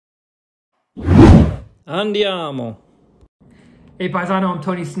Andiamo. Hey Paisano, I'm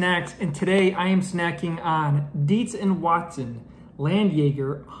Tony Snacks, and today I am snacking on Dietz & Watson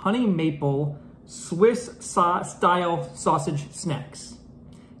Landjaeger Honey Maple Swiss Style Sausage Snacks.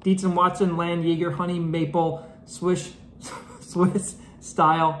 Dietz & Watson Landjaeger Honey Maple Swiss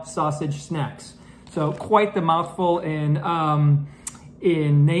Style Sausage Snacks. So quite the mouthful in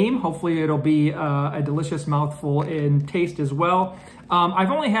name. Hopefully it'll be a delicious mouthful in taste as well.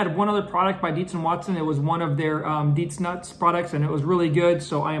 I've only had one other product by Dietz & Watson. It was one of their Dietz Nuts products, and it was really good.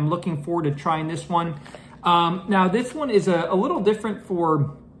 So I am looking forward to trying this one. Now this one is a little different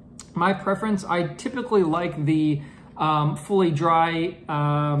for my preference. I typically like the fully dry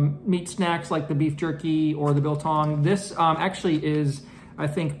meat snacks like the beef jerky or the biltong. This actually is, I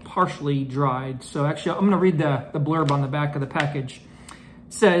think, partially dried. So actually, I'm gonna read the blurb on the back of the package.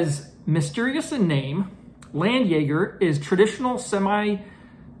 It says, mysterious in name, Landjaeger is traditional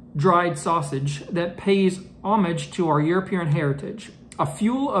semi-dried sausage that pays homage to our European heritage. A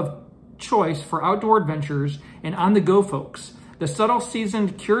fuel of choice for outdoor adventures and on-the-go folks. The subtle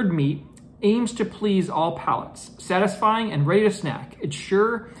seasoned cured meat aims to please all palates, satisfying and ready to snack. It's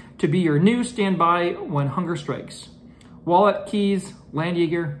sure to be your new standby when hunger strikes. Wallet, keys,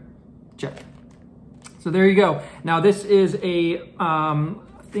 Landjaeger, check. So there you go. Now this is a, I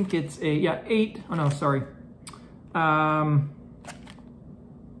think it's a, yeah, 5-ounce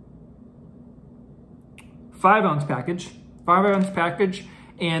package. 5-ounce package,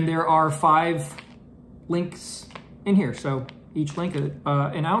 and there are 5 links in here. So each link is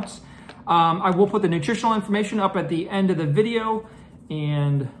an ounce. I will put the nutritional information up at the end of the video.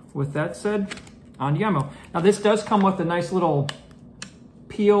 And with that said, andiamo. Now this does come with a nice little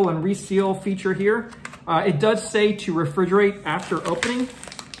peel and reseal feature here. It does say to refrigerate after opening.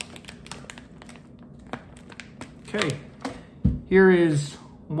 Okay, here is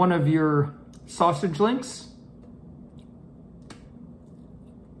one of your sausage links.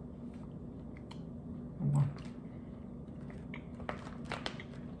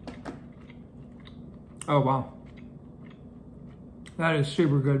 Oh, wow. That is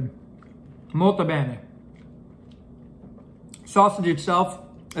super good. Molto bene. Sausage itself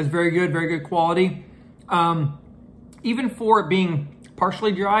is very good quality. Even for it being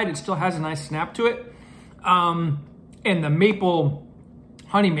partially dried, it still has a nice snap to it. And the maple,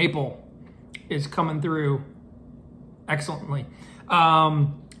 honey maple is coming through excellently.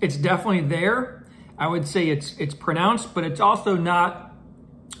 It's definitely there. I would say it's pronounced, but it's also not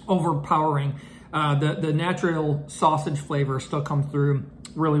overpowering. The natural sausage flavor still comes through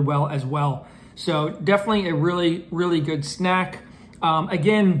really well as well. So definitely a really good snack.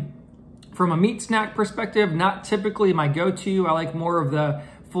 Again, from a meat snack perspective, not typically my go-to. I like more of the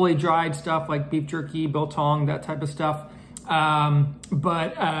fully dried stuff like beef jerky, biltong, that type of stuff.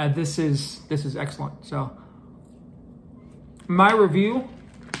 But this is excellent. So my review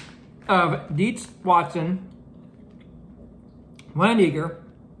of Dietz Watson Landjaeger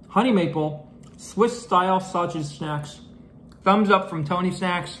Honey Maple Swiss Style Sausage Snacks. Thumbs up from Tony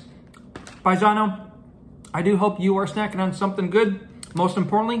Snacks. Paisano, I do hope you are snacking on something good. Most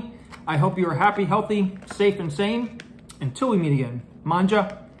importantly, I hope you are happy, healthy, safe, and sane. Until we meet again,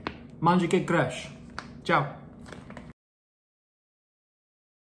 mangia che cresce. Ciao.